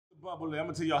I'm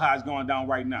gonna tell y'all how it's going down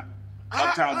right now.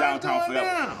 Uptown, downtown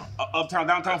forever. Uptown,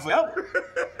 downtown forever.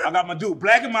 I got my dude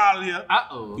BlaqNmilD here.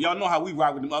 Y'all know how we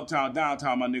rock with them uptown,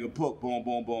 downtown, my nigga Pook, boom,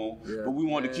 boom, boom. Yeah, but we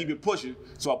wanted to keep it pushing,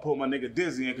 so I pulled my nigga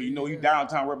Dizzy in, cause you know he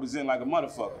downtown represent like a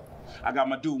motherfucker. I got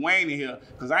my dude Wayne in here,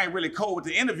 cause I ain't really cold with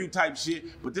the interview type shit,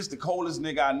 but this the coldest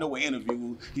nigga I know with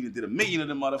interviews. He done did 1 million of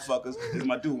them motherfuckers. This is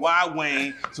my dude Wild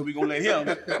Wayne, so we gonna let him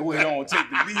go ahead on and take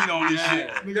the lead on this shit.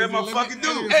 That's my fucking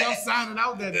dude. I'm signing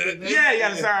out that day. Yeah, you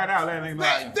gotta sign out. That ain't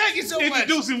like. Thank you so much.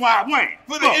 Introducing Wild Wayne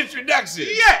for the introduction.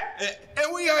 Yeah.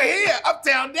 And we are here,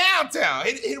 Uptown, Downtown.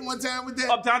 Hit it one time with that.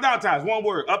 Uptown, downtown. It's one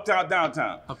word. Uptown,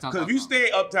 downtown. Because if you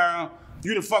stay uptown,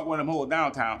 you done fuck with them hoes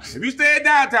downtown. If you stay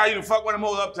downtown, you done fuck with them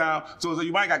hoes uptown. So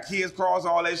you might got kids cross,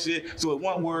 all that shit. So it's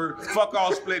one word, fuck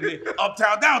all splitting it,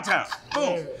 uptown, downtown.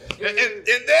 Boom. And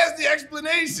there's the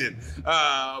explanation.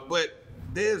 But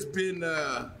there's been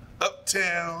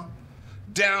uptown,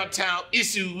 downtown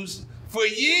issues for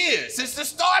years, since the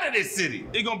start of this city.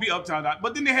 They gonna be uptown, down.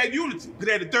 But then they had unity. Because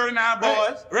they had the 39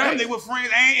 boys. Right. And they were friends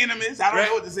and enemies. I don't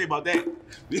know what to say about that.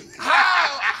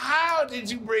 How did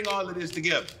you bring all of this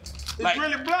together? It's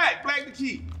really Black. Black the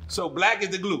key. So Black is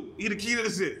the glue. He the key to the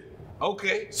city.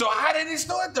 Okay. So how did it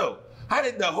start though? How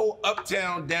did the whole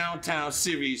Uptown, Downtown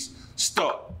series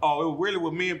start? Oh, it really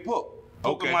was me and Pook.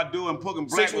 Pook and my dude and Pook and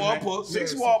Black. Six Wall Pook.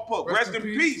 Six Wall Pook. Rest in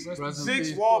peace.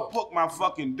 Six Wall Pook, my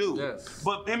fucking dude. Yes.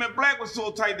 But him and Black was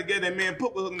so tight together that me and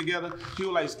Pook was hooking together. He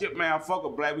was like, Skip, man, I fuck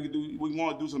with Black. We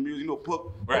want to do some music. You know,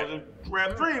 Pook was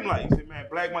rap dream like. He said, man,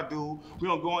 Black, my dude, we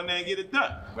gonna go in there and get it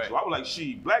done. Right. So I was like,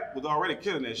 shit, Black was already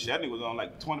killing that shit. That nigga was on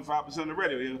like 25% of the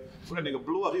radio here. So that nigga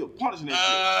blew up. He was punishing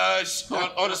that shit.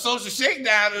 On the social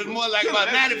shakedown, it was more like about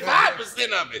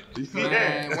 95% of it.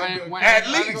 Man, At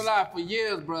least. I ain't gonna lie, for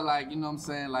years, bro, like, you know what I'm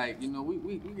saying? Like, you know,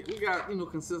 we got, you know,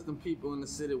 consistent people in the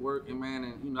city working, man,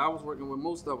 and, you know, I was working with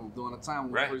most of them during the time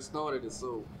when we first started it,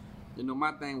 so, you know,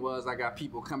 my thing was I got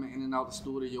people coming in and out the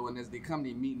studio, and as they come,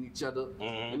 they meeting each other, you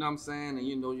know what I'm saying? And,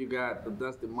 you know, you got the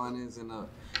Dusty Monies and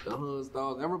the Hood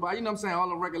Stars, everybody, you know what I'm saying? All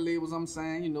the record labels, I'm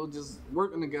saying, you know, just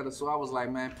working together. So I was like,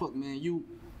 man, Pook, man, you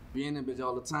be in there bitch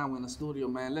all the time. We're in the studio,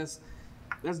 man.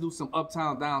 Let's do some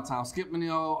uptown, downtown. Skip me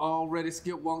already.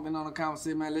 Skip walked in on the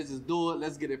conversation, man. Let's just do it.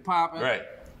 Let's get it popping. Right.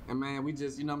 And man, we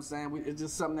just, you know what I'm saying? It's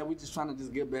just something that we just trying to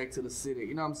just get back to the city.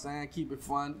 You know what I'm saying? Keep it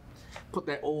fun. Put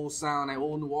that old sound, that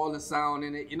old New Orleans sound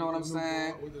in it. You know what I'm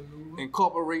saying?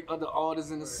 Incorporate other artists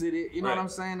in the city. You know what I'm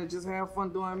saying? And just have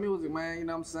fun doing music, man. You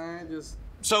know what I'm saying? Just.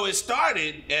 So it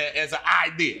started as an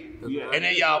idea, and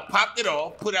then y'all popped it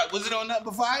off, put out. Was it on Up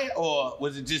Fire, or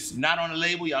was it just not on the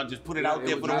label? Y'all just put it out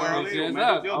there for the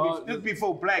world. This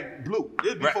before Black blew.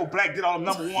 This before Black did all the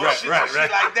 #1 shit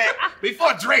like that.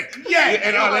 Before Drake,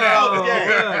 and all of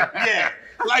that. Yeah.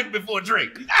 Life before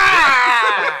Drake.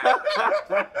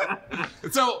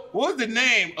 So, what's the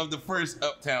name of the first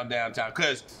Uptown, Downtown?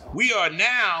 Because we are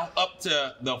now up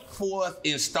to the 4th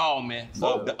installment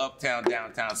of the Uptown,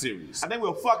 Downtown series. I think we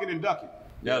were fucking and ducking.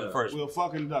 Yeah, the first. We were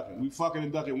fucking and ducking. We fucking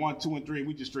and ducking 1, 2, and 3.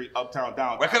 We just straight Uptown,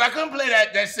 Downtown. Because I couldn't play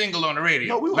that single on the radio.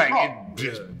 No, we was like it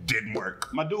just didn't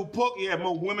work. My dude Pook, he had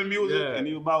more women music, and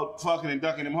he was about fucking and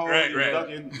ducking them hoes.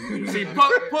 Right. See,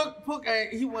 Pook,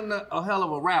 he wasn't a hell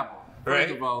of a rapper.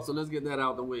 First of all, so let's get that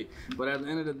out the way. But at the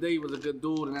end of the day, he was a good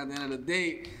dude, and at the end of the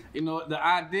day, you know, the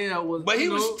idea was. But he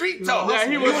was street talk. Yeah,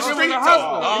 he was street talk. You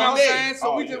know what I'm saying?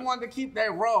 So we just wanted to keep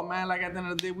that raw, man. Like at the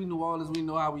end of the day, we knew all this. We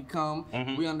know how we come.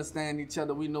 We understand each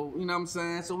other. We know, you know what I'm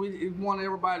saying? So we wanted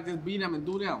everybody to just be them and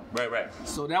do them. Right.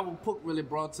 So that what Pook really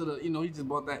brought to the, you know, he just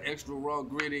brought that extra raw,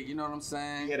 gritty. You know what I'm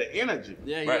saying? He had the energy.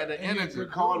 Yeah, he had the energy.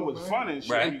 Recording was fun and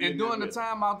shit. And during the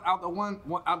time out the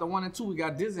 1 and 2, we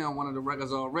got Dizzy on one of the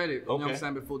records already. You know what I'm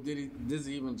saying? Before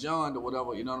Dizzy even joined or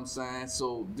whatever, you know what I'm saying?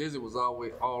 So Dizzy was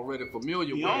already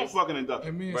familiar with it. Fucking and ducking.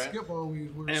 And me and Skip always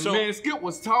were. And me and Skip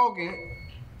was talking.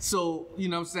 So, you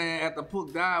know what I'm saying? After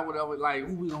Pook died, whatever, like,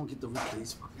 who we gonna get to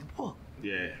replace fucking Pook?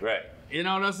 Yeah. Right. You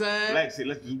know what I'm saying? Black said,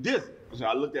 let's do Dizzy. So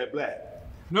I looked at Black.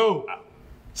 No.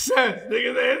 Sense,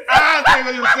 nigga, that. I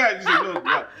think it was sense. You said,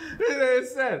 no, it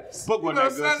is sense. Pook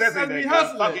wasn't that good. Sense ain't that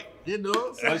good. Fuck it. You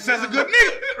know? Sense a good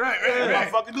nigga. Right. My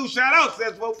fucking dude. Shout out,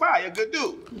 Sense 45. You're a good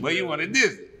dude. But you wanted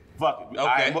Dizzy. Fuck it.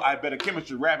 Okay. I better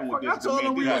chemistry rapping with Dizzy. I told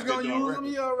him we was gonna use him.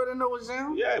 He already know what's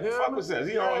down. Yeah, fuck with Sense.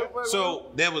 He already.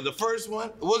 So that was the first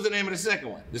one. What was the name of the second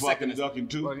one? The fucking second and ducking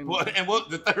 2. And what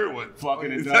the third one?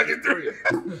 Fucking and ducking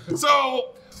 3.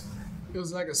 So it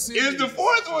was like a series. Is the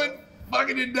 4th one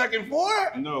fucking and ducking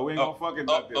 4? No, we ain't gonna fucking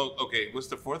duck it. Okay. What's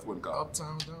the 4th one called?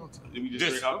 Uptown, Downtown. We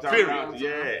just straight Uptown, Downtown.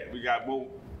 Yeah, we got more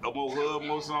hood,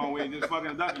 more song. We ain't just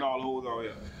fucking ducking all the hoes on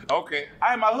here. Okay.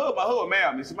 My hood mad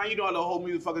at me. See, man, you doing the whole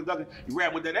music fucking ducking. You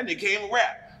rap with that. That nigga can't even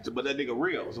rap. So, but that nigga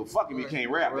real. So fuck him, he can't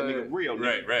rap. That nigga real.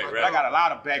 Right. I got a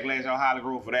lot of backlash on Holly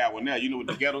Grove for that one now. You know what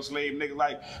the ghetto slave niggas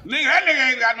like? Nigga, that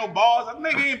nigga ain't got no balls. That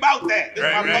nigga ain't about that. This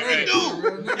my fucking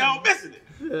dude. Y'all missing it.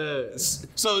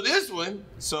 So this one,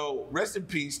 rest in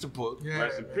peace to Puck. Yeah.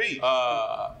 Rest in peace.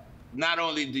 Not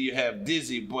only do you have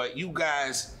Dizzy, but you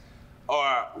guys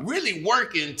are really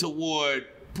working toward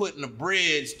putting a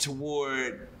bridge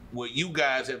toward what you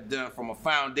guys have done from a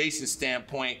foundation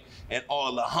standpoint and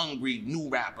all the hungry new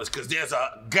rappers, because there's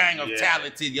a gang of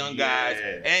talented young guys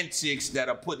and chicks that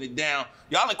are putting it down.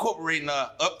 Y'all incorporating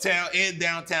uptown and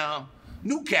downtown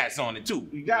new cats on it too.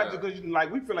 You got to, because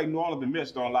we feel like New Orleans been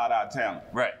missed on a lot of our talent.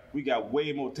 Right. We got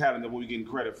way more talent than what we getting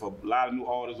credit for. A lot of new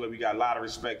artists where we got a lot of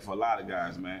respect for a lot of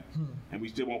guys, man. And we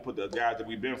still won't put the guys that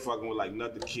we've been fucking with, like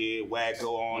Nut the Kid,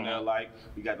 Wacko on there, like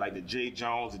we got like the J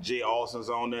Jones, the J Austin's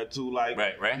on there too, like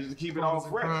just to keep it all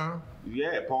fresh.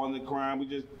 Yeah, Paul and the Crime.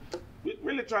 We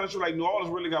really trying to show like New Orleans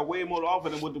really got way more to offer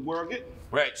than what the world get.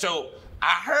 Right. So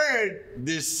I heard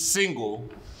this single.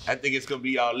 I think it's gonna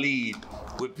be our lead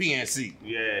with PNC.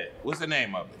 Yeah. What's the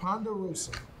name of it?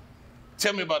 Ponderosa.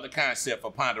 Tell me about the concept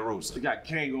for Ponderosa. We got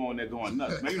Kango on there going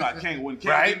nuts. Man, you know how Kango, when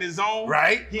Kango in his zone,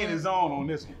 he in his zone on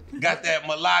this one. Got that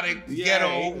melodic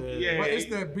ghetto. But it's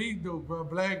that beat though, bro.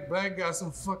 Black got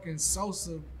some fucking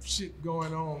salsa shit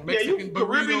going on. Mexican you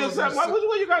Caribbean or something.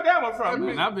 Where you got that one from?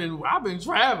 Man, I've been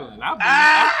traveling. I've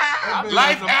been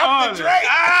life after Drake.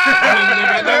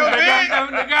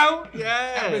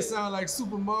 That bitch sound like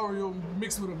Super Mario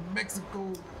mixed with a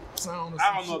Mexico sound.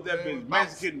 I don't know if that bitch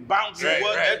Mexican bounce or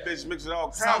what. That bitch mixes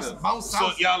all kinds of.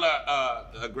 So y'all are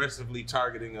aggressively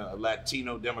targeting a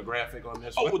Latino demographic on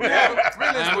this one? We're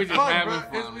just having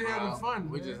fun.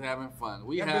 We're just having fun.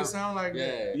 We have sound like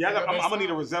I'm gonna need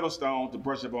a Rosetta Stone to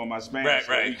brush up on my Spanish.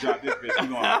 Right. We drop this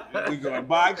bitch. We going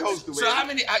bi-coastal. So how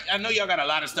many? I know y'all got a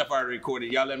lot of stuff already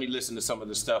recorded. Y'all let me listen to some of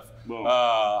the stuff.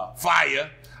 Fire.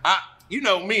 You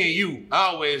know me and you. I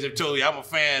always have told you I'm a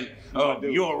fan of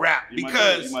your rap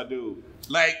because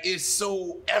like it's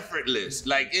so effortless.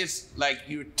 Like it's like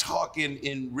you're talking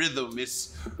in rhythm.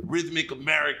 It's rhythmic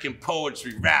American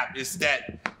poetry rap. It's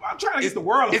that. I'm trying to get the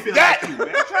world to feel like you,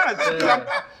 man. I'm trying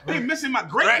to. They missing my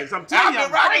greatness. I'm telling you, I've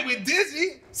been rocking with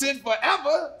Dizzy since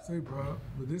forever. Say, bro,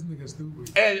 but this nigga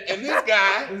stupid. And this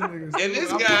guy, and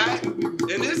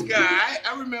this guy.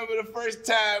 I remember the first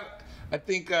time. I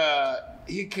think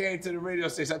he came to the radio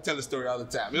station. I tell the story all the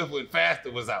time. It was when Faster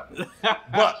was out.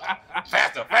 But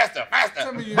faster.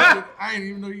 Tell me I didn't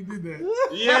even know you did that.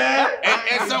 Yeah.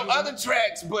 and some other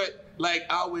tracks, but like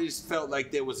I always felt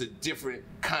like there was a different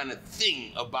kind of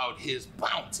thing about his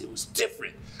bounce. It was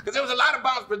different. Because there was a lot of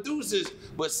bounce producers,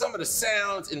 but some of the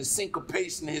sounds and the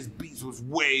syncopation of his beats was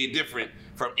way different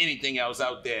from anything else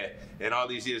out there. And all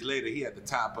these years later, he at the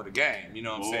top of the game. You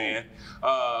know what I'm saying?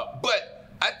 But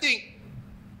I think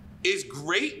it's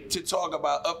great to talk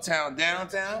about Uptown,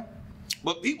 Downtown,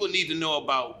 but people need to know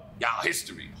about y'all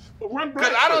history.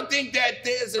 Because I don't think that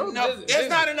there's enough, there's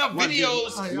not enough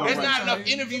videos, there's not enough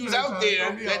interviews out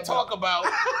there that talk about,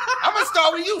 I'm going to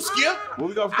start with you, Skip. Well,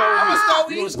 we going to start with I'm going to start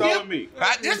with you,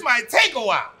 Skip. Skip. This might take a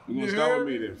while. We're going to start with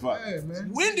me then, fuck.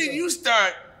 When did you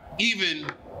start even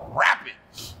rapping?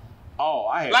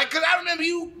 Oh, cause I remember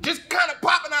you just kind of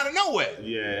popping out of nowhere.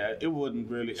 Yeah, it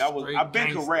wasn't really. I've been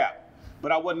to rap,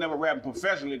 but I wasn't never rapping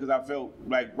professionally because I felt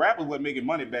like rappers wasn't making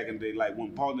money back in the day. Like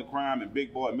when Paul and the Crime and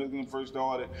Big Boy and Milligan first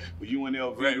started, with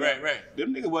UNLV. Right.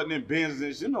 Them niggas wasn't in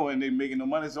business and shit, and they making no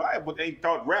money. So but they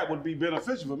thought rap would be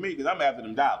beneficial for me because I'm after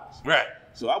them dollars. Right.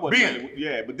 So I wasn't.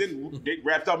 But then they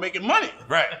rap started making money.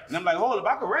 Right. And I'm like, hold up,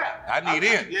 I could rap. I need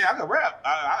in. I could rap.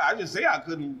 I just say I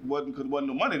couldn't, wasn't because wasn't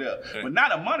no money there. Right. But now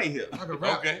the money here. I could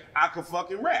rap. Okay. I could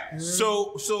fucking rap.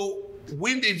 So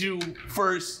when did you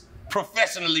first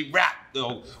professionally rap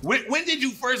though? When did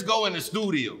you first go in the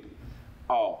studio?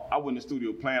 Oh, I went in the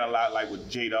studio playing a lot, like with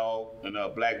J-Dog and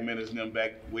BlaqNmilD and them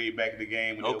way back in the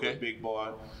game when they were Big Boy.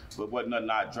 But wasn't nothing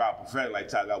I dropped professionally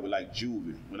like I got with like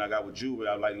Juvie. When I got with Juvie,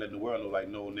 I was like letting the world know, like,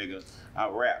 no nigga, I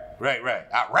rap. Right.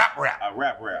 I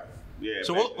rap. Yeah.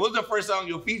 So what was the first song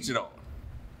you featured on?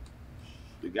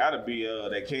 It gotta be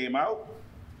that came out.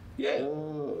 Yeah.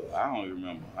 I don't even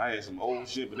remember. I had some old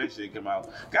shit, but that shit came out.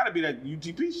 Gotta be that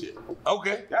UTP shit.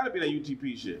 Okay. Gotta be that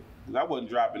UTP shit. Cause I wasn't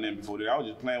dropping in before that. I was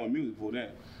just playing with music before then.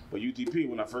 But UTP,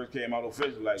 when I first came out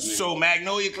officially, like so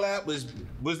Magnolia Clap was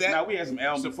that? Nah, we had some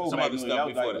albums before some Magnolia. other stuff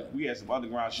before that. We had some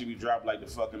underground shit we dropped, like the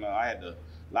fucking. I had the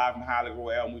Live from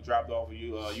Hollywood album we dropped off of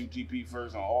UTP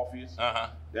first on Orpheus.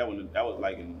 That was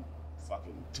like in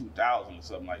fucking 2000 or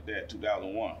something like that,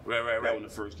 2001. Right. That when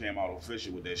it first came out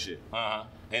official with that shit.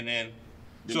 And then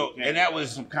and that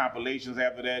was some compilations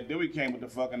after that. Then we came with the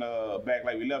fucking Back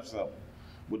Like We Left Something.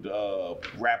 with the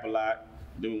Rap a Lot.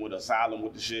 Then we went to Asylum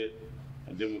with the shit.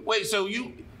 And then wait, so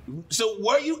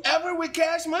were you ever with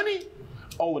Cash Money?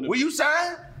 Oh, were you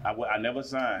signed? I never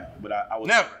signed, but I was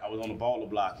never. I was on the baller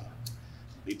blocking.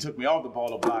 They took me off the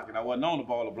baller blocking. I wasn't on the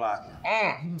baller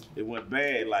blocking. It went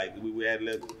bad. Like we had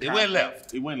left. It went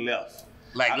left. It went left.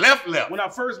 Like left. When I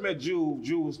first met Juve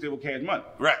was still with Cash Money.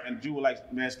 Right. And Juve was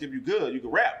like, man, Skip, you good. You can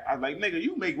rap. I was like, nigga,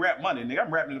 you make rap money, nigga.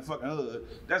 I'm rapping in the fucking hood.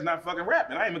 That's not fucking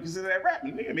rapping. I ain't even consider that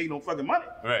rapping. Nigga, make no fucking money.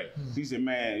 Right. He said,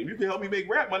 man, if you can help me make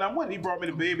rap money, I'm with it. He brought me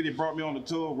to Baby. They brought me on the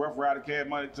tour, Rough Rider Cash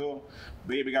Money tour.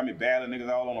 Baby got me battling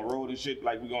niggas all on the road and shit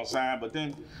like we gonna sign, but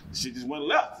then the shit just went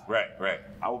left. Right.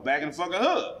 I was back in the fucking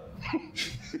hood.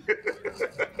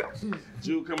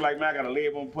 Jude come like, man, I got a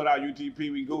label and put out UTP,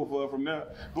 we can go for it from there.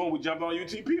 Boom, we jumped on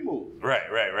UTP move. Right.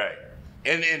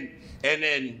 And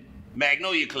then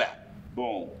Magnolia Clap.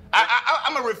 Boom.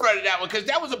 I'm gonna refer to that one because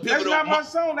that was a pivotal. That's not my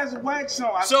song, that's a wax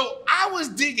song. So I was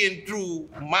digging through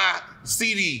my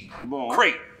CD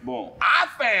crate. Boom. I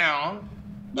found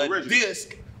a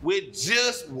disc with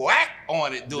just whack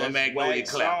on it doing Magnolia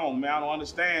Clap. Song, man, I don't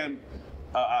understand.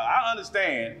 I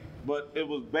understand, but it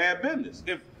was bad business.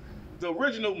 If the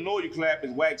original Know You Clap is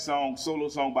Wax song, solo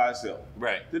song by itself.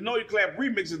 Right. The Know You Clap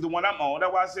remix is the one I'm on.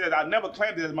 That's why I said I never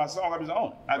claimed it as my song. I was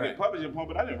on it. I get published and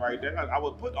pumped, but I didn't write that. I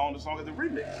would put on the song as a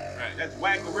remix. Right. That's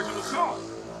Wax original song.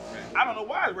 Right. I don't know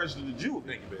why it's registered to Juve.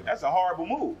 Thank you, baby. That's a horrible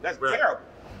move. That's terrible.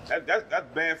 That's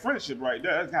bad friendship right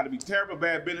there. That's got to be terrible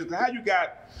bad business. Cause how you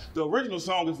got the original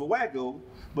song is for Wacko,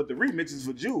 but the remix is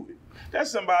for Juvie.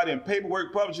 That's somebody in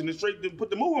paperwork publishing and straight to put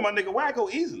the move on my nigga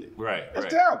Wacko easily. Right.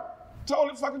 That's terrible.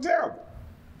 Totally fucking terrible.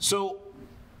 So,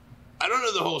 I don't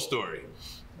know the whole story,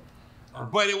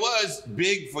 but it was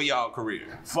big for y'all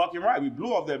career. Fucking right. We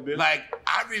blew off that bitch. Like,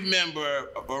 I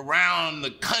remember around the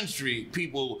country,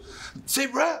 people say,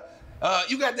 bruh,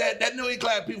 you got that Know You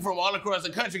Clap people from all across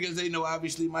the country because they know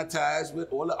obviously my ties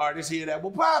with all the artists here that were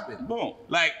popping. Boom.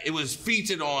 Like it was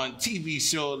featured on TV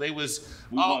shows. They was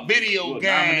video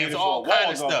games, all kind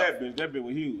of stuff. That bitch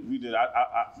was huge. We did.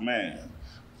 Man,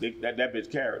 that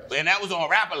bitch carried us. And that was on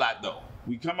Rap a Lot though.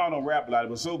 We come out on Rap a Lot.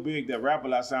 It was so big that Rap a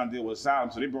Lot sound deal with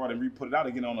Asylum, so they brought it and re-put it out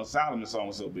again on Asylum. The song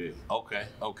was so big. Okay.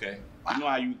 You know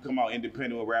how you come out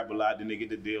independent with Rap a Lot, then they get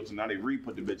the deal, so now they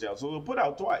re-put the bitch out. So it was put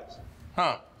out twice.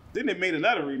 Huh. Then they made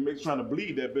another remix trying to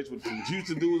bleed that bitch with some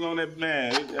Houston dudes on that,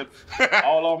 man.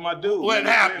 All off my dude. What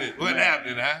happened? What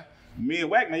happened, huh? Me and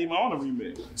Wack not even on the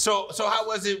remix. So how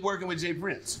was it working with Jay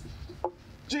Prince?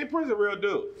 Jay Prince a real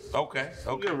dude. Okay. He's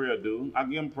a real dude. I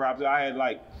give him props.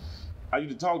 I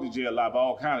used to talk to Jay a lot about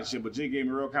all kind of shit, but Jay gave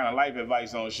me real kind of life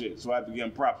advice on shit, so I have to give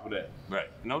him props for that. Right.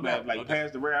 No doubt. Like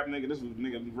past the rap nigga, this was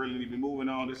nigga really need to be moving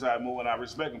on, this side moving, I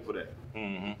respect him for that.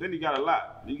 Mm-hmm. Then he got a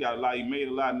lot. He made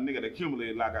a lot, and nigga that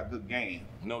accumulated a lot, got good game.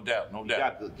 No doubt. He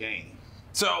got good game.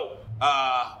 So,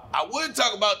 I would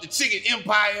talk about the Chicken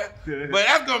Empire, but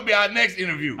that's gonna be our next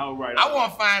interview. All right. I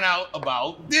want to find out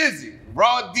about Dizzy,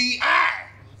 Raw D.I.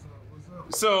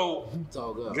 So,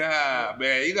 God,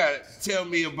 man, you gotta tell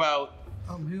me about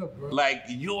I'm here, bro. Like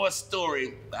your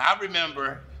story. I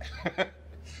remember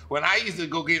when I used to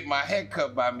go get my hair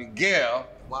cut by Miguel.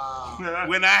 Wow.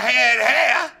 When I had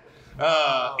hair,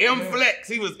 M-Flex.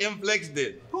 He was M-Flex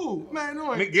then. Who? Man,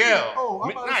 no. Miguel.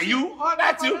 Oh, not you.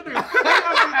 Not you.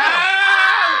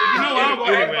 You know what I'm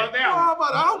going to ask about that one.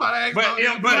 I'm about to ask about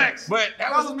M-Flex. But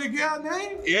that was Miguel's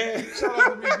name? Yeah. Shout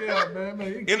out to Miguel,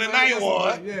 man. In the night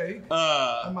ward. Yeah,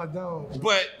 I'm my dog.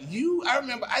 But I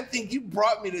remember, I think you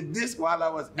brought me the disc while I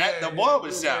was at the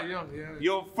barbershop. Yeah.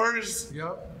 Your first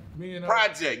Me and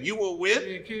project. You were with?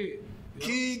 Me and Kid.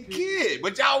 Kid.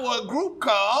 But y'all were a group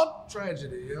called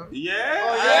Tragedy, Yeah. Oh, yeah.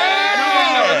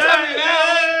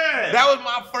 That was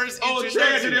my first introduction.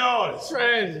 Tragedy artist.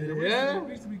 Tragedy,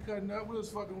 We used to be cutting up. We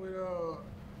was fucking with,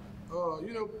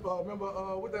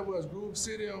 remember what that was? Groove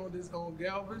City on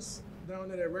Galvez, down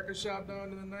there, that record shop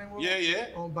down in the 9th Ward? Yeah.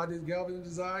 On by this Galvez and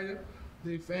Desire.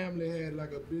 Their family had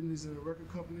like a business and a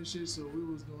record company and shit, so we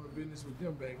was doing business with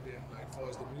them back then, like as far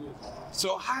as the music.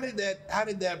 So how did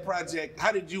that project,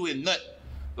 how did you and Nut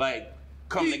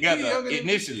come together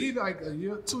initially? He like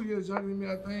 2 years younger than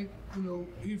me, I think. You know,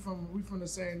 we from the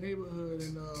same neighborhood,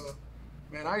 and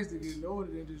man, I used to get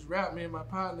loaded and just rap. Me and my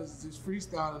partners just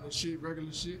freestyling and shit,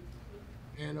 regular shit.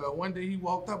 And one day he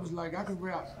walked up, was like, I can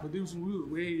rap, but we were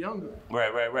way younger.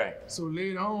 Right. So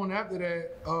later on, after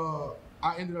that,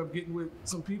 I ended up getting with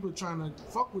some people trying to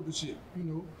fuck with the shit, you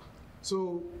know.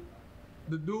 So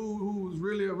the dude who was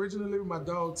really originally with my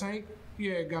dog Tank, he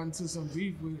had gotten into some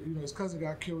beef with, his cousin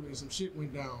got killed and some shit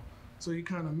went down. So he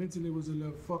kind of mentally was a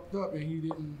little fucked up, and he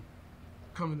didn't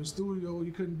come in the studio,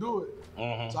 he couldn't do it.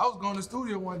 So I was going to the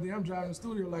studio one day, I'm driving the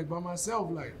studio like by myself,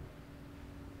 like,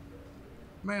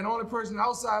 man, the only person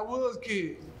outside was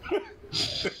Kid.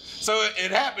 So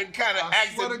it happened kind of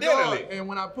accidentally. And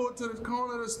when I pulled to the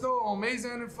corner of the store on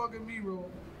Mason and fucking B-roll,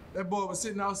 that boy was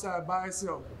sitting outside by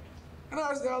himself. And I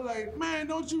was like, man,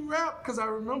 don't you rap? Because I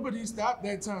remembered he stopped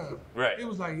that time. Right. He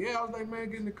was like, yeah. I was like, man,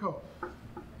 get in the car.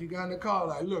 He got in the car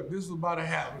like, look, this was about to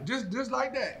happen. Just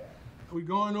like that. We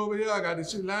going over here. I got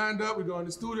this shit lined up. We going to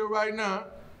the studio right now.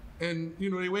 And, you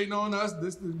know, they waiting on us.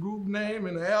 This the group name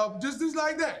and the album. Just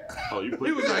like that. Oh, you put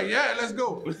He was like, yeah, let's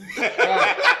go.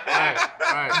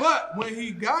 Right. But when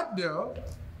he got there,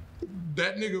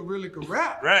 that nigga really could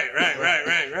rap.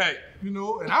 Right. You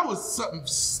know, and I was something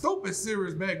stupid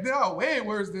serious back then. I was way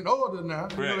worse than older now.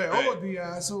 You know, that old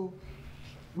DI. So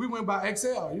we went by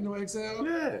XL. You know XL?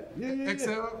 Yeah.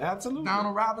 XL? Absolutely.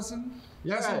 Donald Robinson.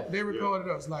 Yes, they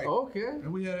recorded us. Like, Okay.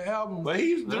 And we had an album. But he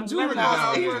used to do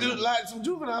juvenile. He used to do like some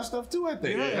juvenile stuff too, I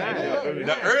think.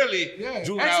 The early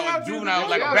juvenile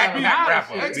was like a backpack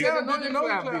rapper. XL didn't know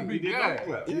the clap beat.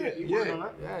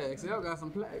 Yeah, XL got some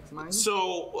plaques, man.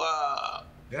 So,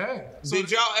 So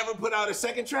did y'all ever put out a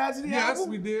second Tragedy Yes,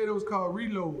 album? we did. It was called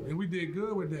Reload, and we did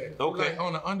good with that. Okay. Like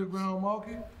on the underground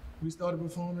market, we started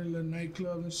performing in little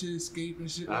nightclubs and shit, escape and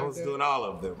shit. I was doing all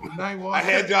of them. Nightwalk. I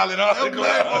had y'all in all the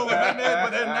clubs. But that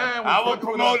 9 was I was fucking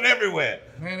promoting everywhere.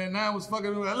 Man, that 9 was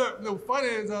fucking with us. Look, the funny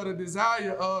is the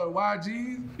Desire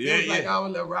YGs. Yeah, it was like our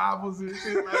little rivals and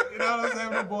shit. Like, you know what I'm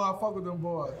saying? Them boys, I fuck with them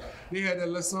boys. They had that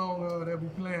little song that we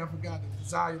playing. I forgot, the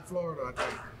Desire Florida, I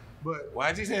think. But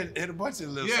YG's had a bunch of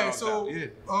little songs so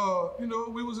out. you know,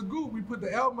 we was a group. We put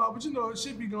the album out, but you know,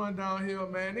 shit be going downhill,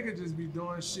 man. Niggas just be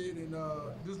doing shit, and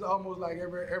just almost like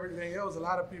everything else. A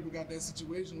lot of people got that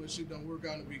situation where shit don't work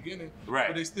out in the beginning,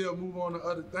 but they still move on to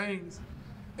other things.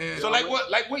 And so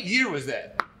what year was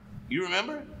that? You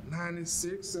remember?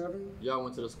 96, 7. Y'all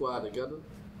went to the squad together?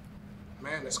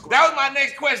 Man, the squad. That was my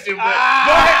next question, but go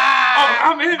ahead.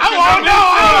 I'm in.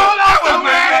 That was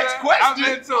my next question. I'm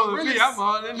into it. I'm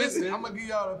on it. Listen, I'm gonna give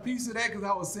y'all a piece of that because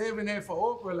I was saving that for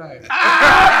Oprah. Like, I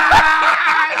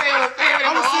was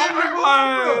saving it for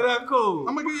Oprah. That's cool.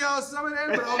 I'm gonna give y'all some of that,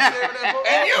 but I'm saving that for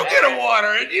Oprah. And you get a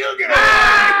water, and you get a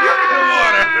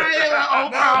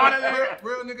water.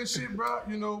 Real nigga shit, bro.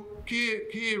 You know, kid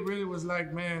really was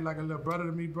like, man, like a little brother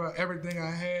to me, bro. Everything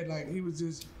I had, like, he was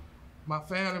just my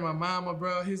family, my mama,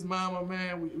 bro. His mama,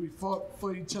 man. We fought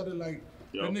for each other, like,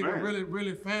 that nigga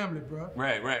really family, bro.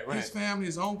 Right. His family,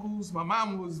 his uncles. My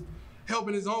mama was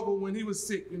helping his uncle when he was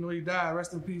sick. You know, he died.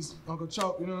 Rest in peace, Uncle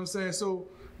Chalk. You know what I'm saying? So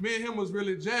me and him was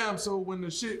really jammed. So when the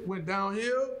shit went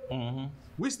downhill,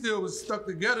 we still was stuck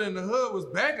together, and the hood was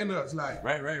backing us, like.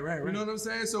 Right. You know what I'm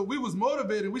saying? So we was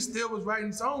motivated. We still was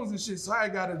writing songs and shit. So I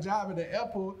got a job at the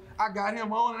airport. I got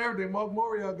him on and everything. Mark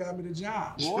Morial got me the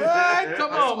job. What?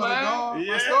 Come on, man.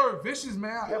 My story vicious,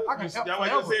 man. I can help Y'all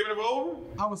forever. saving it for over?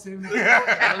 I was saving it for Mark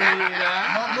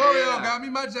Morial got me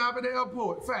my job at the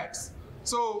airport. Facts.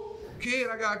 So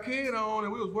I got Kid on,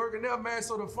 and we was working there, man.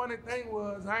 So the funny thing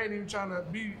was, I ain't even trying to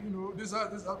be, you know, this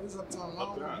uptown. I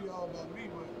don't want to be all about me,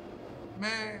 but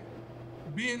man,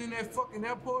 being in that fucking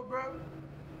airport, bro,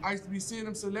 I used to be seeing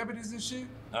them celebrities and shit,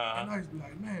 and I used to be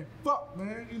like, man, fuck,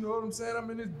 man, you know what I'm saying? I'm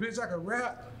in this bitch, I can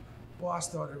rap. Boy, I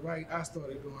started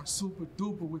going super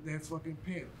duper with that fucking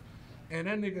pen. And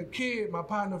that nigga Kid, my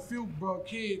partner Fuke brought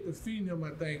Kid to feed him,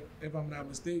 I think, if I'm not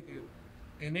mistaken.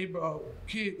 And they brought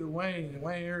Kid to Wayne, and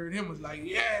Wayne heard him, was like,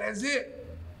 yeah, that's it.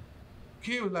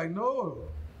 Kid was like, no.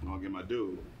 I'm gonna get my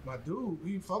dude. My dude,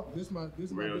 he fuck this my big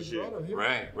brother here.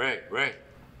 Right.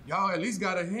 Y'all at least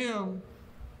got a him.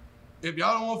 If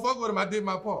y'all don't want to fuck with him, I did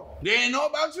my part. They ain't know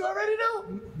about you already,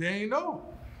 though? They ain't know.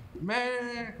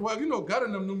 Man, well, you know, Gutter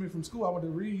and them knew me from school. I went to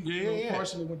Reed.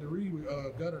 Partially went to Reed with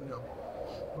Gutter and them.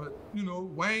 But, you know,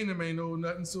 Wayne them ain't know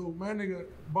nothing. So, my nigga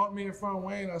bumped me in front of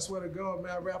Wayne. I swear to God,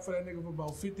 man, I rapped for that nigga for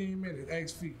about 15 minutes.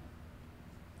 Ask feet.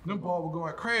 Them boys were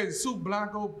going crazy. Soup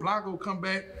Blanco come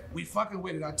back. We fucking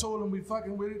with it. I told him we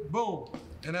fucking with it. Boom.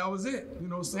 And that was it. You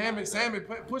know, Sammy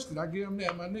pushed it. I give him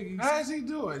that, my nigga. How's he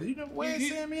doing? You know, where's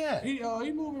Sammy at? He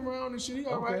moving around and shit. He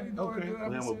all right. He doing good.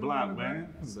 Man with Block,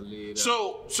 man.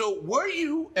 So were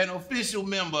you an official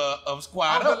member of Squad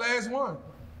I was Up? the last one.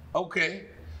 Okay.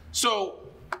 So,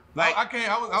 like,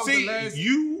 I was the last.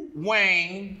 You,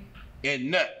 Wayne,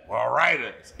 and Nut were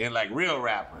writers and like real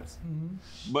rappers.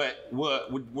 But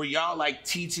were y'all like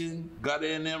teaching Gutter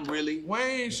and them really?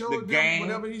 Wayne showed them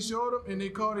whatever he showed them, and they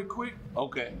called it quick.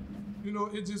 Okay. you know,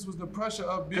 it just was the pressure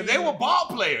of being. Because they were ball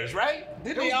players, right?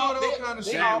 They was all kind of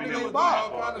shit. They all They was played doing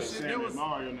ball. all kind of shit. They was,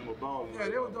 Mario and them were balling. yeah,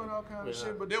 they was doing all kind of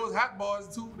shit. But there was hot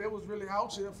boys too. They was really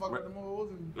out here fucking with the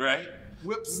hoes and right.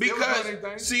 whips.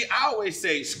 Because see, I always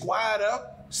say Squad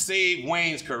Up saved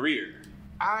Wayne's career.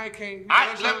 I can't.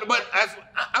 But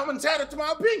I'm entitled to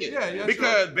my opinion. Yeah,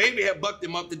 because Baby had bucked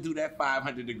him up to do that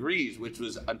 500 Degrees, which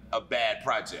was a bad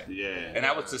project. Yeah. And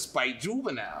that was to spite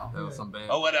Juvenile. That was some bad.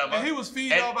 Or whatever. And he was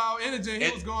feeding off our energy. And he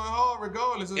was going hard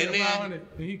regardless of that 500.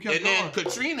 And he kept going. And then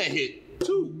Katrina hit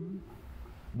too.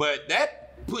 But that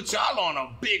put y'all on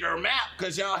a bigger map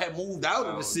because y'all had moved out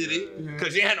of the city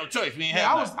because you had no choice. We ain't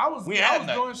had nothing. I was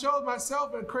doing shows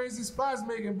myself in crazy spots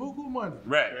making buku money.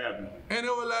 Right. And it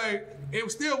was like, it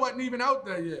still wasn't even out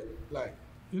there yet. Like,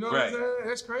 you know what I'm saying?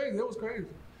 That's crazy. It was crazy.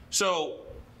 So,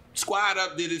 Squad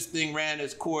Up did its thing, ran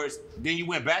its course. Then you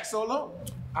went back solo?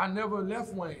 I never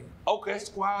left Wayne. Okay.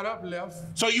 Squad Up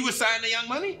left. So you was signed to Young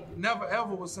Money? Never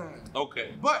ever was signed.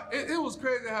 Okay. But it was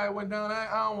crazy how it went down.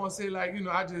 I don't want to say like, you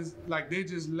know, I just, like they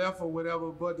just left or whatever.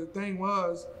 But the thing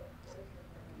was,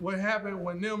 what happened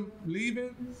when them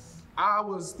leaving, I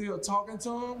was still talking to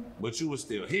them. But you was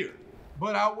still here.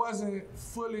 But I wasn't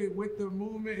fully with the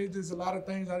movement. It's just a lot of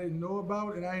things I didn't know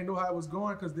about, and I didn't know how it was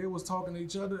going because they was talking to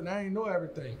each other, and I didn't know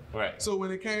everything. Right. So when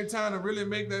it came time to really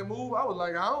make that move, I was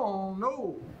like, I don't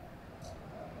know.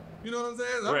 You know what I'm saying?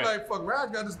 I'm like, fuck,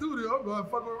 Raj got the studio. I'm going to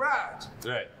fuck with Raj.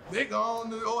 Right. They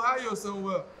gone to Ohio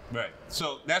somewhere. Right.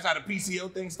 So that's how the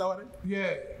PCO thing started?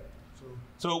 Yeah.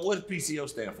 So what does PCO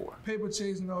stand for? Paper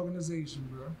Chasing Organization,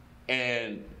 bro.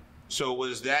 And so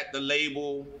was that the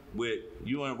label with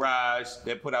you and Raj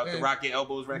that put out the Rocket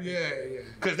Elbows record? Yeah.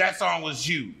 Because that song was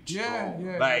huge. Yeah.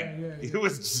 It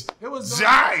was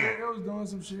giant. It was doing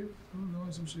some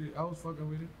shit. I was fucking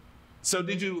with it. So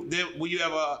were you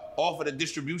ever offered a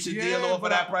distribution deal off of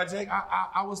that project?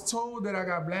 I was told that I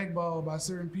got blackballed by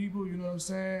certain people, you know what I'm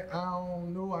saying? I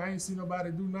don't know. I ain't seen nobody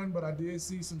do nothing, but I did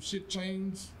see some shit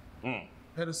change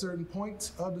at a certain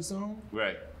point of the song.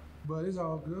 Right. But it's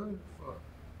all good. Fuck.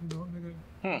 You know,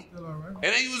 nigga, still all right. And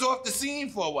then you was off the scene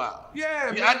for a while.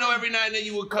 Yeah, man. I know every now and then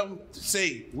you would come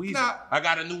say, Weezy, I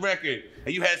got a new record.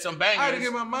 And you had some bangers. I had to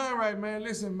get my mind right, man.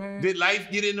 Listen, man. Did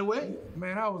life get in the way?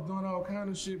 Man, I was doing all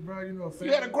kind of shit, bro. You know,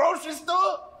 you had a grocery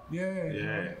store?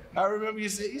 Yeah. I remember you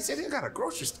said you got a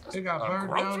grocery store. It got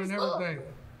burned down and everything.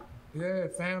 Yeah,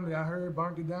 family, I heard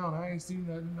burnt it down. I ain't seen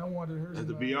nothing. I wanted to hear it. At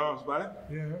the BR spot?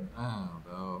 Yeah. Oh,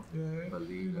 no. Yeah.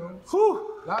 You know.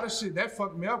 Whew. A lot of shit. That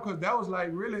fucked me up because that was like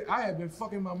really, I had been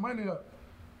fucking my money up,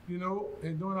 you know,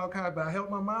 and doing all kinds of, but I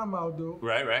helped my mom out though.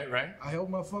 Right. I helped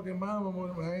my fucking mom.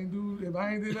 If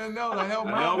I ain't did nothing else, I helped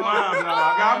my mom. mom.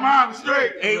 I got mom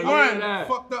straight. A1.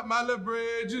 Fucked up my little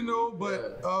bread, you know,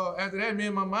 but after that, me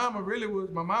and my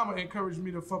mama encouraged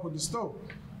me to fuck with the store.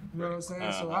 You know what I'm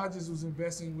saying? So I just was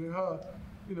investing with her.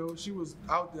 You know, she was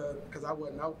out there because I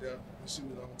wasn't out there. And she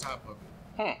was on top of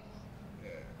it.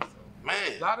 Yeah. So. Man.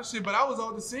 A lot of shit, but I was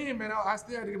on the scene, man. I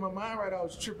still had to get my mind right. I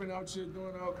was tripping out here,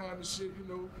 doing all kind of shit, you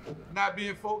know, not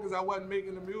being focused. I wasn't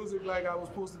making the music like I was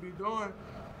supposed to be doing.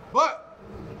 But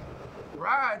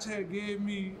Raj had gave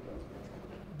me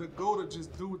the go to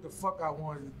just do what the fuck I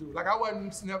wanted to do. Like I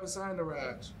wasn't never signed to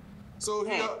Raj. So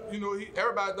he, you know,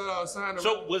 everybody thought I was signed to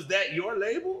Raj. So was that your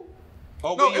label?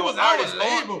 Or no, it was our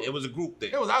label. It was a group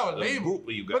thing. It was our label. A group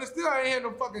you got. But still, I ain't had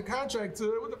no fucking contract to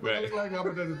it. What the fuck I look like? I'm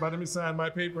gonna just let me sign my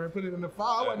paper and put it in the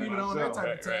file. I wasn't even on that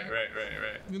type of time. Right.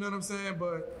 You know what I'm saying?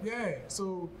 But yeah,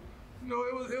 so you know,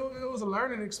 it was a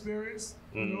learning experience.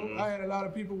 You know, I had a lot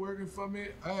of people working for me.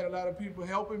 I had a lot of people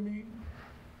helping me.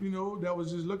 You know, that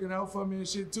was just looking out for me and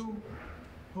shit too.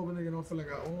 Hope a nigga don't feel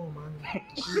like I owe him, man.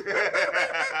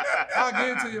 I'll get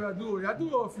it to you if I do it. I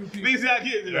do owe a few people. Please, I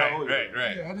get it.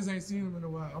 Right. Yeah, I just ain't seen him in a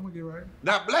while. I'm gonna get right.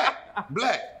 Now, Black.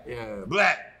 Yeah.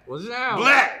 Black. What's down?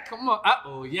 Black. Come on.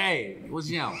 Oh, yeah. What's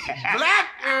young?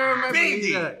 Black.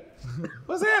 Baby.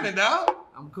 What's happening, dog?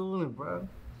 I'm cooling, bro.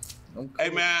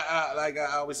 Hey, man, like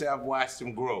I always say, I've watched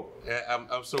him grow.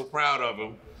 I'm so proud of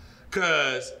him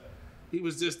because he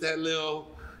was just that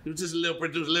little... He was just a little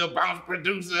producer, little bounce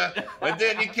producer, but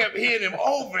then he kept hitting him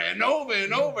over and over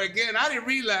and over again. I didn't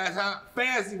realize how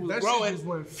fast he was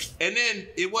growing. And then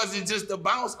it wasn't just the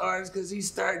bounce artist because he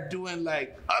started doing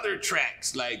like other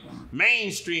tracks, like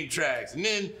mainstream tracks. And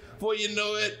then before you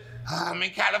know it, I'm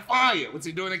in California. What's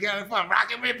he doing in California?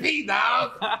 Rock and repeat,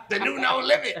 dog. The new No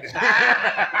Limit.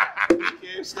 He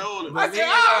came stolen. I said,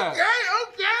 oh,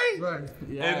 okay. Right.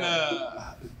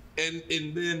 Yeah.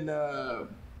 And then.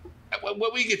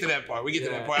 Well, we get to that part. To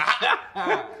that part.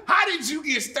 How did you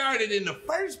get started in the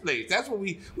first place? That's what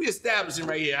we establishing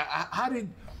right here. How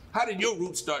did your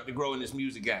roots start to grow in this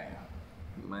music game?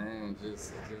 man.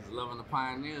 Just loving the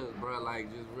pioneers, bro. Like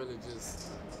just really just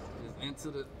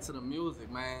into the music,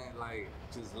 man. Like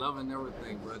just loving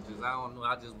everything, bro. Just I don't know.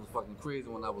 I just was fucking crazy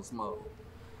when I was small.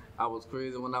 I was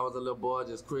crazy when I was a little boy.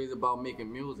 Just crazy about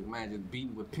making music, man. Just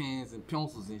beating with pens and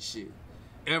pencils and shit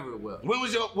everywhere. What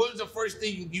was the first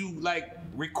thing you like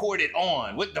recorded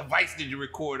on? What device did you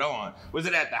record on? Was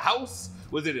it at the house?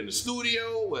 Was it in the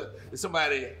studio? Did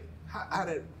somebody? How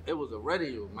did? It was a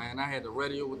radio, man. I had the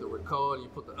radio with the record. You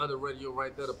put the other radio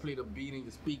right there to play the beat, and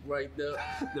you speak right there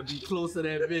to be close to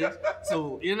that bitch.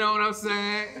 So you know what I'm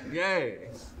saying? Yeah.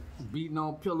 Beating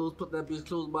on pillows, put that bitch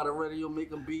close by the radio,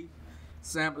 make a beat.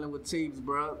 Sampling with tapes,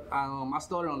 bro. I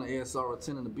started on the ASR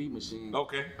 10 in the beat machine.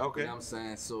 Okay. You know what I'm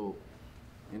saying? So,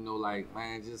 you know, like,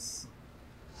 man, just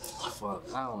fuck.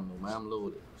 I don't know, man. I'm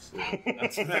loaded. Great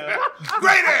answer.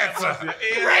 Great answer.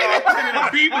 The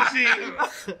beat machine.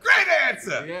 Great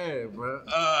answer. Yeah, bro.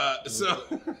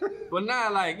 But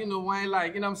now, like, you know, Wayne,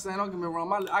 like, you know what I'm saying? Don't get me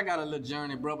wrong. I got a little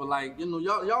journey, bro. But like, you know,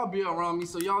 y'all be around me,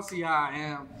 so y'all see how I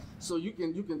am. So you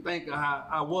can think of how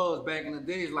I was back in the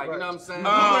days, like, you know what I'm saying?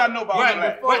 What I know about I'm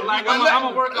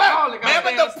a workaholic. Man,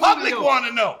 but the public want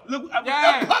to know. Look,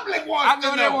 the public wants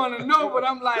to know. I know they want to know, but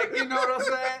I'm like, you know what I'm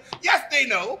saying? Yes, they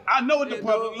know. I know what the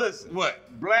public, listen. What?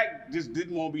 Black just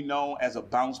didn't want to be known as a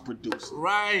bounce producer.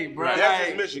 Right, bro. That's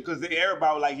his mission, because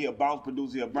everybody was like, he a bounce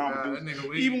producer, he a bounce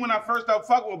producer. Even when I first started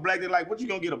fucking with Black, they're like, what you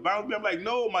gonna get, a bounce? I'm like,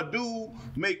 no, my dude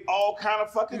make all kind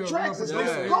of fucking tracks. It's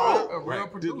cool.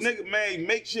 This nigga, man,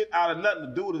 make shit out of nothing.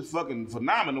 The dude is fucking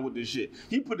phenomenal with this shit.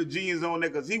 He put the jeans on there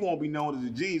because he won't be known as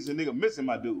the jeans, and nigga missing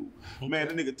my dude. Man,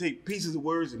 the nigga take pieces of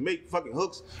words and make fucking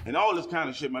hooks and all this kind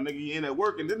of shit, my nigga. He in there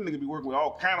working, this nigga be working with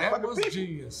all kind of fucking people. That was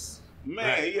genius.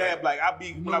 Man, he had like,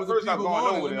 when I first started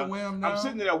going over there, I'm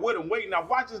sitting there with him waiting. I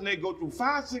watch this nigga go through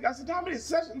 5, 6. I said, how many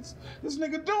sessions this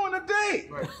nigga doing a day?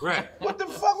 Right. What the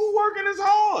fuck, who working this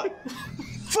hard?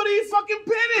 For these fucking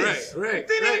pennies. Right.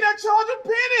 They ain't not charging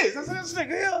pennies. I said, this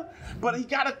nigga here. But he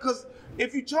gotta, cause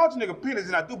if you charge a nigga pennies,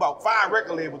 and I do about 5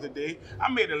 record labels a day,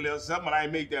 I made a little something, but I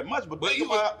ain't make that much. But you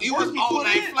was all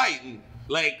night flighting.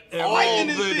 Like all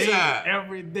the time.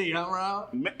 Every day,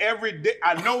 around. Every day.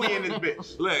 I know he in this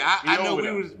bitch. Look, I know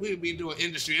we'd be doing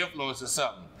industry influence or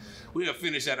something. We'll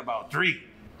finish at about 3.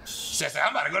 So I said,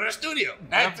 I'm about to go to the studio.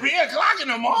 At 3 o'clock in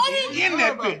the morning, in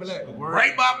that bitch.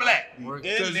 Right by Black.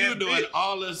 Because you're doing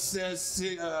all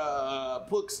the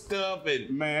Pook stuff and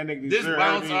man, nigga, this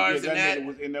bounce artist and that. Nigga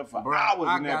was in there for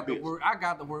hours in that bitch. I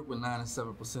got to work with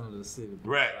 97% of the city.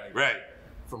 Bro. Right.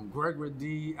 From Gregory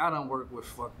D, I done work with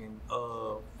fucking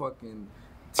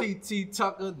TT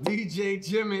Tucker, DJ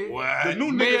Jimmy, the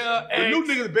new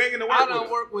niggas begging to work with. I done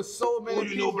work with so many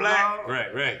people. You know Black?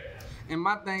 Right. And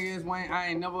my thing is, Wayne, I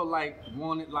ain't never like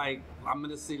wanted, like, I'm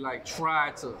gonna say, like,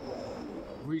 try to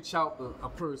reach out to a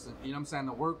person, you know what I'm saying,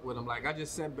 to work with them. Like, I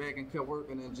just sat back and kept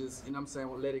working and just, you know what I'm saying,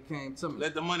 let it came to me.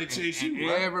 Let the money chase you,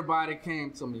 right? Everybody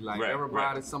came to me. Like,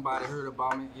 everybody, somebody heard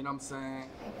about me, you know what I'm saying?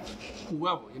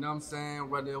 Whoever, you know what I'm saying?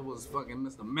 Whether it was fucking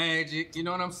Mr. Magic, you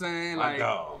know what I'm saying? Like,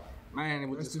 man, it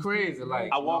was just crazy. Like,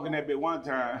 I walked in that bit one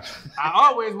time. I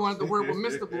always wanted to work with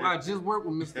Mystical. I just worked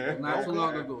with Mystical not too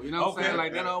long ago. You know what I'm saying?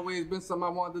 Like, that always been something I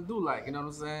wanted to do. Like, you know what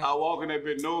I'm saying? I walk in that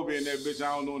bit, Novi in that bitch.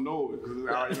 I don't know Novi because I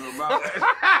already know about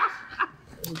that.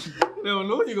 They don't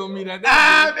know you gonna meet that.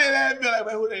 I be like,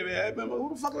 who they man? Who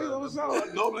the fuck is on the song?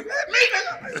 No, like, me,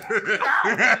 nigga.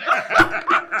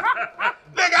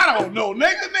 Nigga, I don't know,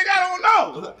 nigga. I don't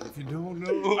know. If you don't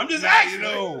know, I'm just asking.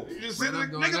 You just sitting there,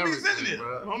 niggas be sitting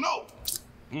there. I don't know.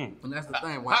 And that's the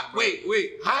thing.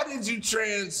 Wait. How did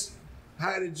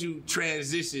you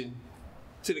transition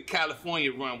to the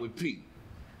California run with Pete?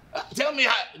 Tell me,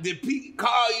 did Pete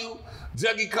call you,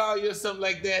 Juggy call you, or something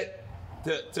like that?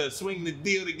 To swing the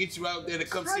deal to get you out there to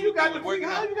come see you got the work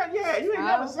out? You got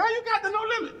the No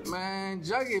Limit. Man,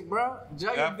 Juggy, bro.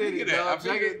 Juggy did it, dog.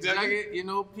 Juggy, you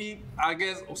know, Pete, I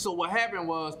guess, so what happened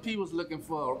was Pete was looking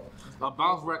for a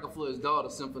bounce record for his daughter,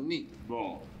 Symphony.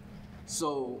 Boom.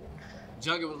 So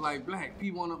Juggy was like, Black,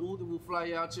 Pete wanna Uzi, we'll fly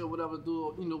you out here, whatever,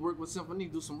 do, you know, work with Symphony,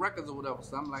 do some records or whatever.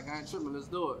 So I'm like, I ain't tripping, let's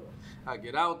do it. I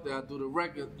get out there, I do the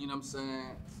record, you know what I'm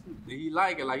saying? He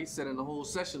like it, like he said in the whole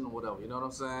session or whatever, you know what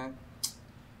I'm saying?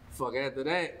 Fuck, after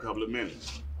that, couple of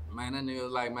minutes. Man, that nigga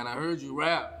was like, man, I heard you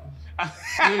rap.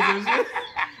 Play some shit.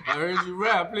 I heard you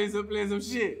rap. Play some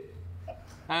shit.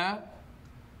 Huh?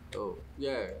 Oh,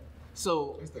 yeah.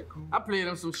 So, I played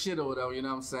him some shit or whatever, you know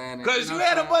what I'm saying? Because you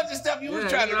had a bunch of stuff you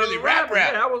was trying to really rap.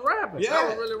 Yeah, I was rapping. Yeah. I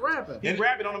was really rapping. And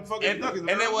rapping on them fucking nuggets.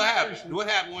 And then what happened? What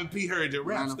happened when Pete heard your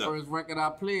rap stuff? The first record I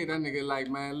played, that nigga like,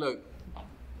 man, look,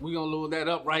 We gonna load that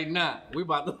up right now. We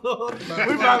about to load.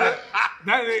 That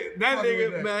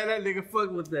nigga, man, that nigga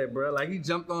fucked with that, bro. Like he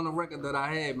jumped on the record that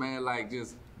I had, man. Like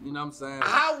just, you know what I'm saying?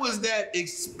 How was that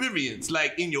experience,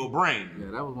 like in your brain?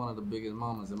 Yeah, that was one of the biggest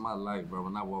moments in my life, bro.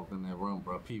 When I walked in that room,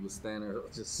 bro, P was standing there,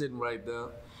 just sitting right there.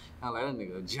 I'm like, that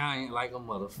nigga a giant like a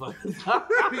motherfucker. He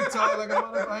tall like a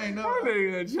motherfucker. I ain't know. That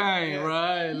nigga a giant,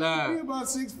 right? He about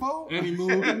 6'4". And he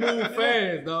moved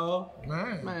fast, dog.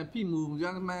 Man, P moved,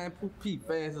 young man, P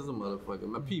fast as a motherfucker.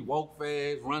 Man, P walk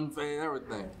fast, run fast,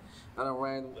 everything. I done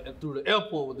ran through the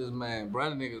airport with this man,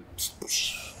 bro. That nigga,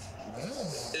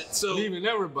 so leaving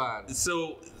everybody.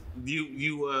 So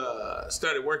you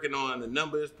started working on the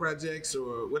numbers projects,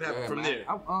 or what happened from there?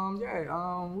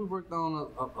 We worked on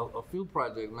a few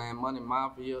projects, man. Money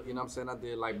Mafia, you know what I'm saying? I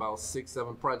did like about 6,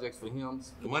 7 projects for him.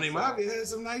 Money Mafia had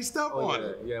some nice stuff on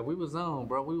it. Yeah, we was on,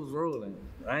 bro. We was rolling.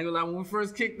 I ain't gonna lie, when we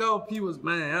first kicked off, P was,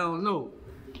 man, I don't know.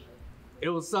 It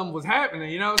was something was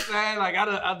happening, you know what I'm saying? Like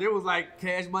there was like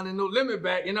Cash Money No Limit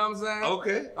back, you know what I'm saying?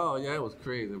 Okay. Oh yeah, it was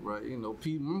crazy, bro. You know,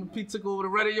 P took over the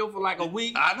radio for like a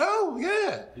week. I know,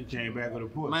 yeah. He came back with a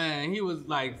push. Man, he was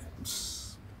like,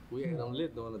 we had him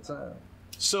lit during the time.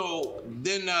 So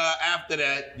then after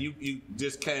that, you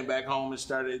just came back home and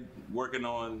started working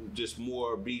on just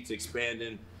more beats,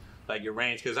 expanding like your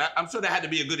range, because I'm sure that had to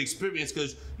be a good experience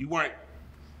because you weren't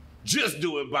just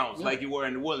doing bounce like you were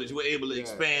in New Orleans. You were able to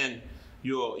expand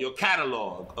your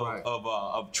catalog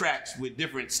of tracks with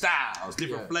different styles,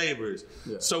 different flavors,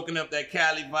 soaking up that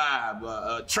Cali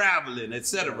vibe, traveling,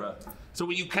 etc. So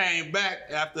when you came back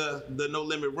after the No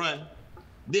Limit run,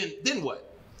 then what?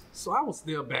 So I was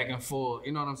still back and forth,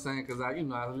 you know what I'm saying? Cause I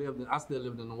still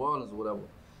lived in New Orleans or whatever.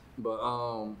 But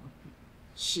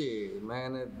shit,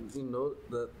 man, I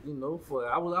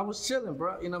was chilling,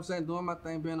 bro. You know what I'm saying? Doing my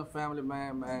thing, being a family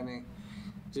man, and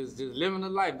just living the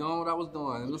life, doing what I was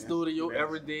doing in the studio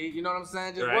every day. You know what I'm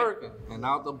saying? Just working. And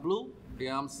out the blue, you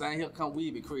know what I'm saying? Here come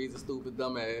Weeby, crazy, stupid,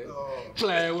 dumb ass,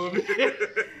 playing with me.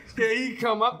 Yeah, he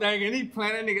come up there and he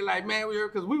playing that nigga like, man,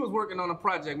 cause we was working on a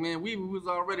project, man. We was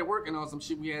already working on some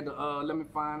shit. We had to Let Me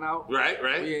Find Out. Right.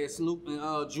 We had Snoop and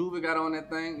Juvie got on that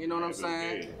thing. You know what I'm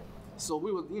saying? So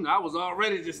we was, I was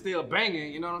already just still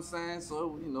banging. You know what I'm saying?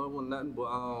 So it wasn't nothing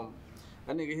but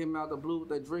that nigga hit me out the blue with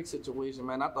that Drake situation,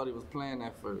 man. I thought he was playing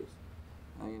that first.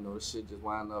 And the shit just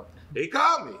wind up. He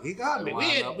called me. We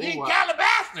in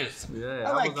Calabasas. Yeah.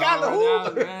 I was like,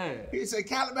 Calabasas. He said,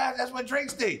 Calabasas, that's what Drake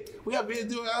stayed. We up here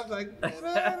doing, I was like, get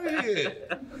out of here.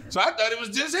 So I thought it was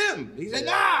just him. He said,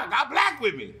 nah, I got Black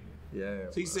with me. Yeah.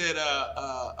 So he said,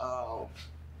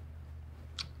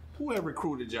 whoever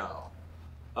recruited y'all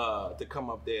to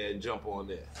come up there and jump on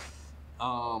there?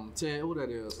 Ted, who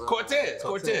that is?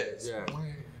 Cortez. Yeah.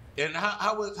 And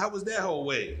how was that whole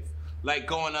wave? Like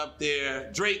going up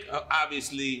there, Drake,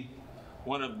 obviously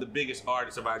one of the biggest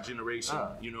artists of our generation,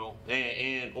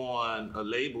 and on a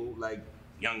label like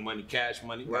Young Money, Cash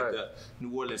Money, got the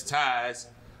New Orleans ties.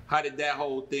 How did that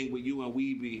whole thing with you and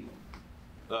Weeby,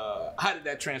 how did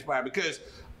that transpire? Because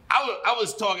I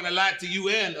was talking a lot to you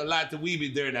and a lot to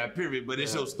Weeby during that period, but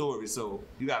it's your story, so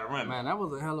you gotta run it. Man, that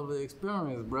was a hell of an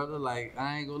experience, brother. Like,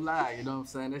 I ain't gonna lie, you know what I'm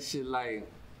saying? That shit like,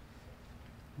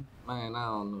 man, I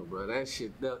don't know, bro. That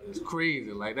shit, that is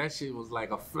crazy. Like, that shit was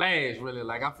like a flash, really.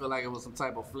 Like, I feel like it was some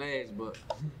type of flash, but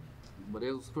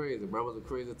it was crazy, bro. It was a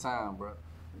crazy time, bro.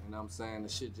 You know what I'm saying? The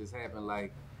shit just happened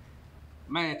like,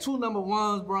 man, 2 number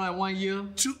ones, bro, in 1 year.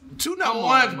 Two number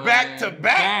ones back to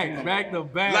back. Back to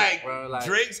back. Like, bro, like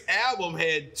Drake's album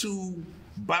had 2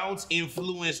 bounce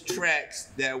influenced tracks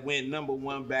that went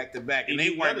 #1 back to back, and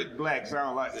they weren't Black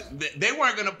sound like they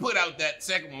weren't gonna put out that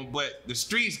second one, but the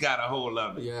streets got a hold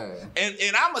of it. Yeah.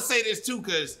 And I'm gonna say this too,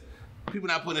 cause people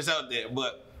not putting this out there,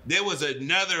 but there was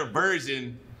another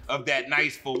version of that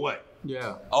Nice for What?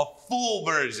 Yeah. A full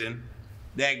version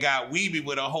that got Weeby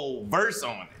with a whole verse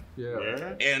on it.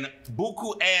 Yeah. And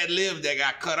buku ad-lib that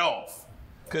got cut off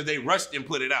because they rushed and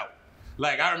put it out.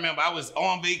 Like, I remember I was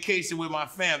on vacation with my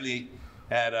family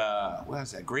at what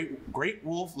was that? Great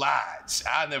Wolf Lodge.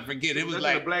 I'll never forget. It was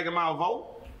like BlaqNmilD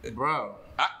vote, bro.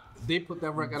 They put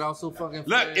that record out so fucking fast.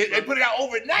 Look, they put it out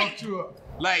overnight.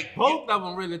 Like both of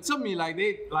them really to me.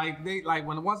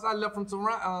 Once I left from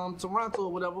Toronto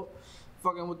or whatever,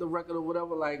 fucking with the record or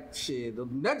whatever. Like shit, the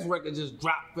next record just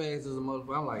dropped fast as a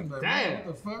motherfucker. I'm like, damn.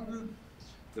 What the fuck?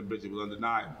 the bitch was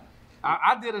undeniable.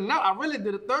 I really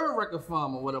did a third record for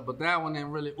him or whatever, but that one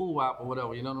didn't really ooh-wop or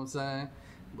whatever, you know what I'm saying?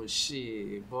 But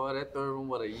shit, boy, that third one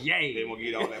was a yay. They won't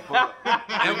get all that fuck.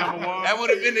 That would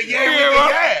have been the yay with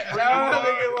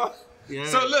the yeah.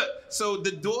 So look, so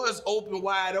the doors open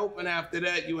wide open after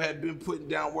that. You had been putting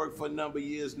down work for a number of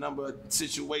years, number of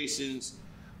situations,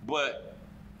 but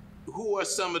who are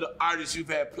some of the artists you've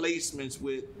had placements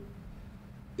with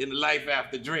in the life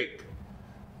after Drake?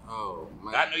 Oh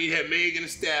man, I know you had Megan Thee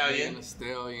Stallion. Megan Thee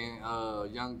Stallion,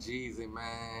 Young Jeezy,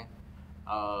 man,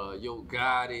 Yo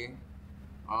Gotti,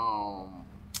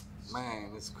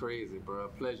 man, it's crazy, bro.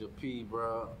 Pleasure P,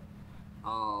 bro. 2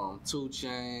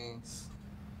 Chainz.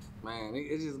 Man,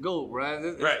 it just go, bro.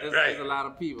 It's a lot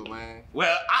of people, man.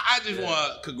 Well, I just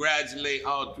want to congratulate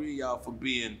all 3 of y'all for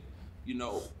being, you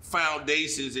know,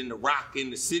 foundations in the rock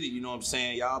in the city. You know what I'm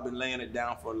saying? Y'all been laying it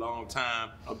down for a long time.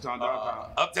 Uptown,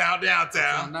 downtown. Uptown, downtown.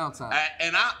 Uptown, downtown.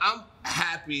 And I'm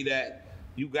happy that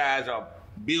you guys are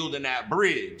building that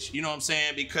bridge. You know what I'm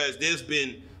saying? Because there's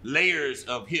been layers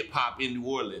of hip hop in New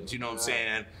Orleans. You know what I'm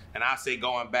saying? And I say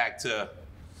going back to,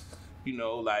 you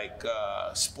know, like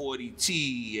Sporty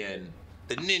T and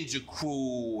the Ninja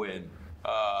Crew and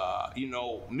you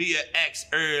know, Mia X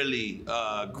early,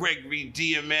 Gregory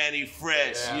Diamante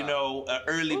Fresh, you know,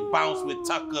 early bounce with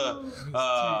Tucker,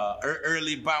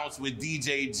 early bounce with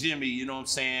DJ Jimmy, you know what I'm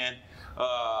saying?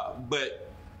 But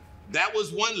that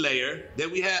was one layer.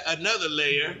 Then we had another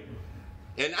layer,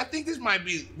 and I think this might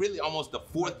be really almost the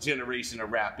 4th generation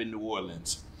of rap in New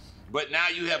Orleans. But now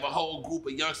you have a whole group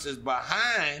of youngsters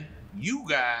behind you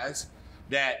guys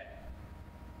that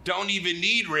don't even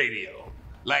need radio.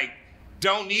 Like,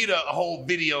 don't need a whole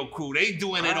video crew. They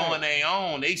doing it on their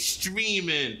own. They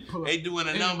streaming. They doing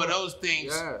a number of those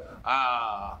things.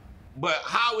 Yeah. But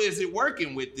how is it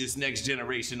working with this next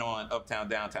generation on Uptown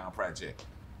Downtown project?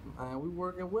 Man, we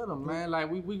working with them, man. Like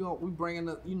we bringing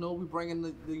the, you know, we bringing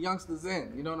the youngsters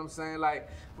in. You know what I'm saying? Like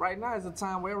right now is a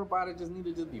time where everybody just need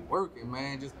to just be working,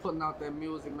 man. Just putting out that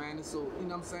music, man. And so, you know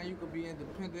what I'm saying? You could be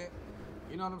independent.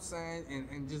 You know what I'm saying?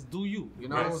 And just do you. You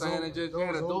know what I'm saying? And just,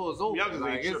 the doors open. Youngsters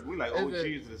ain't tripping. We like OGs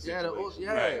in the situation.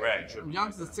 Right.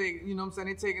 Youngsters take, you know what I'm saying?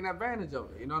 They taking advantage of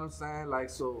it. You know what I'm saying? Like,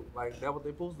 so, like, that's what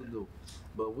they supposed to do.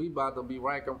 But we about to be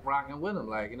rocking with them.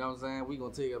 Like, you know what I'm saying? We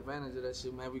gonna take advantage of that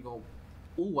shit, man. We gonna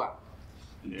ooh-wow.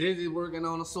 Yeah. Dizzy's working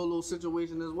on a solo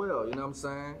situation as well, you know what I'm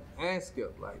saying? And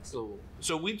Skip, like, so.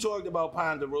 So we talked about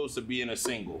Ponderosa being a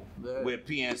single with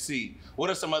PNC. What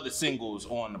are some other singles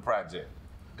on the project?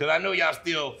 Cause I know y'all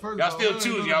still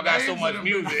choosing. Y'all got so much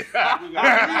music. We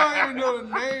don't even know the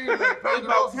name. It's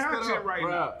about content right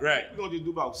now. Right. We're gonna just do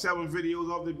about 7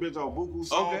 videos off this bitch on Buku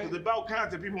songs. Okay. It's about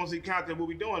content. People want to see content. What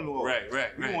we doing in New Orleans.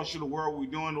 Right. We want to show the world what we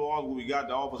doing in New Orleans. What we got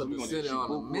to offer. So we gonna just shoot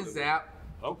on the Mizap.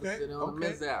 Okay. Sit on the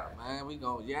Mizap, man. We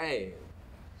gonna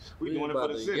We doing it for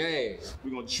the city. Yeah. We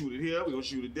gonna shoot it here. We gonna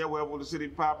shoot it there, wherever the city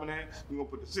popping at. We gonna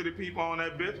put the city people on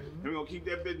that bitch, and we gonna keep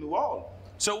that bitch New Orleans.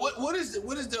 So what is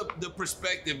the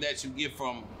perspective that you get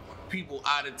from people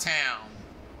out of town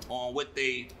on what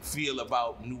they feel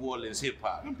about New Orleans hip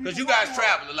hop? Because you guys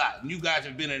travel a lot, and you guys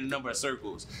have been in a number of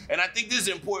circles, and I think this is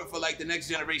important for like the next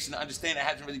generation to understand that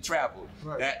hasn't really traveled,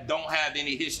 that don't have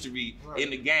any history in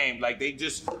the game. Like they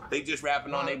just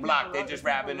rapping on their block, they just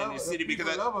rapping in the city.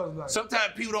 Because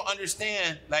sometimes people don't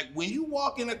understand. Like when you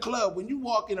walk in a club, when you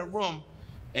walk in a room,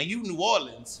 and you New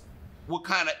Orleans, what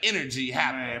kind of energy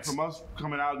happens? Man, from us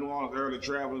coming out of New Orleans early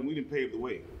traveling, we didn't pave the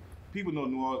way. People know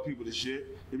New Orleans people the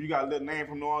shit. If you got a little name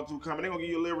from New Orleans who coming, they gonna give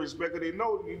you a little respect because they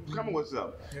know you coming with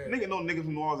something. Yeah. Niggas know niggas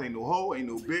from New Orleans ain't no hoe, ain't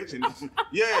no bitch. And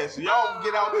yeah, so y'all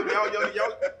get out there,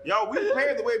 y'all, we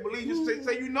paved the way, believe you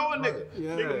say you know a nigga.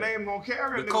 Yeah. Nigga name gonna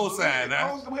carry the cosign,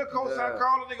 We'll cosign,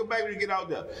 call the nigga back when you get out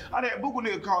there. I had Buku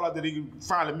nigga call out there, they can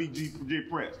finally meet J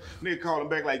Prince. Nigga call him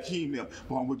back like Keem them.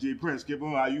 I'm with J Prince, Skip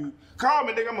him, how you call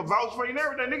me, nigga, I'm a vouch for you and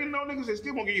everything. Nigga know niggas say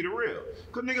Skip gonna give you the real.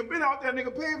 Cause nigga been out there,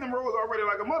 nigga paved them roads already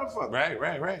like a motherfucker.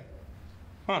 Right.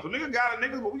 Huh. So nigga got a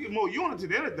nigga, but we get more unity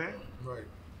than anything. Right.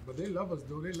 But they love us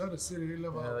though. They love the city. They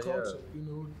love our culture. You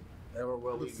know,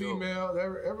 everywhere the female,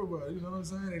 everywhere. You know what I'm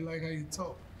saying? They like how you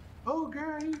talk. Oh,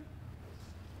 girl. You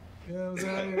know what I'm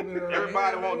saying?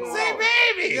 Everybody want to say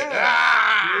baby.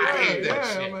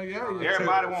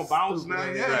 Everybody want bounce now.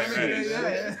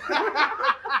 Yeah.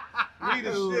 We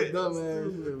the shit.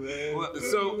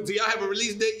 So, do y'all have a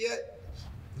release date yet?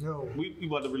 No. We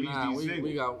about to release these singles.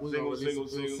 We got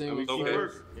singles. Okay.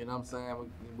 You know what I'm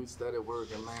saying? We started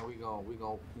working, man. We gonna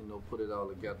put it all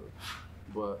together.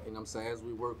 But you know what I'm saying, as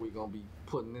we work, we gonna be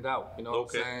putting it out. You know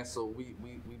what I'm saying? So we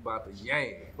about to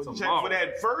But check for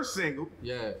that first single.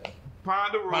 Yeah.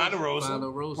 Ponderosa.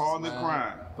 Pardon the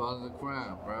crime. Pardon the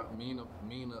crime, bro. Mina,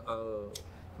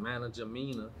 manager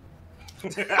Mina.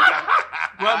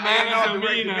 What manager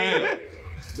Mina?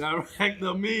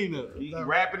 Director Mina. He's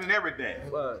rapping and everything.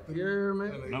 What? Yeah,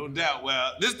 man. No doubt.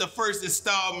 Well, this is the first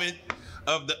installment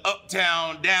of the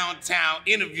Uptown Downtown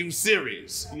interview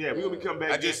series. Yeah, we're gonna be coming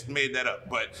back. I just made that up,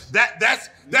 but that's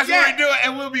what we're doing,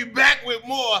 and we'll be back with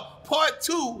more. Part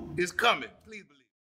 2 is coming. Please believe.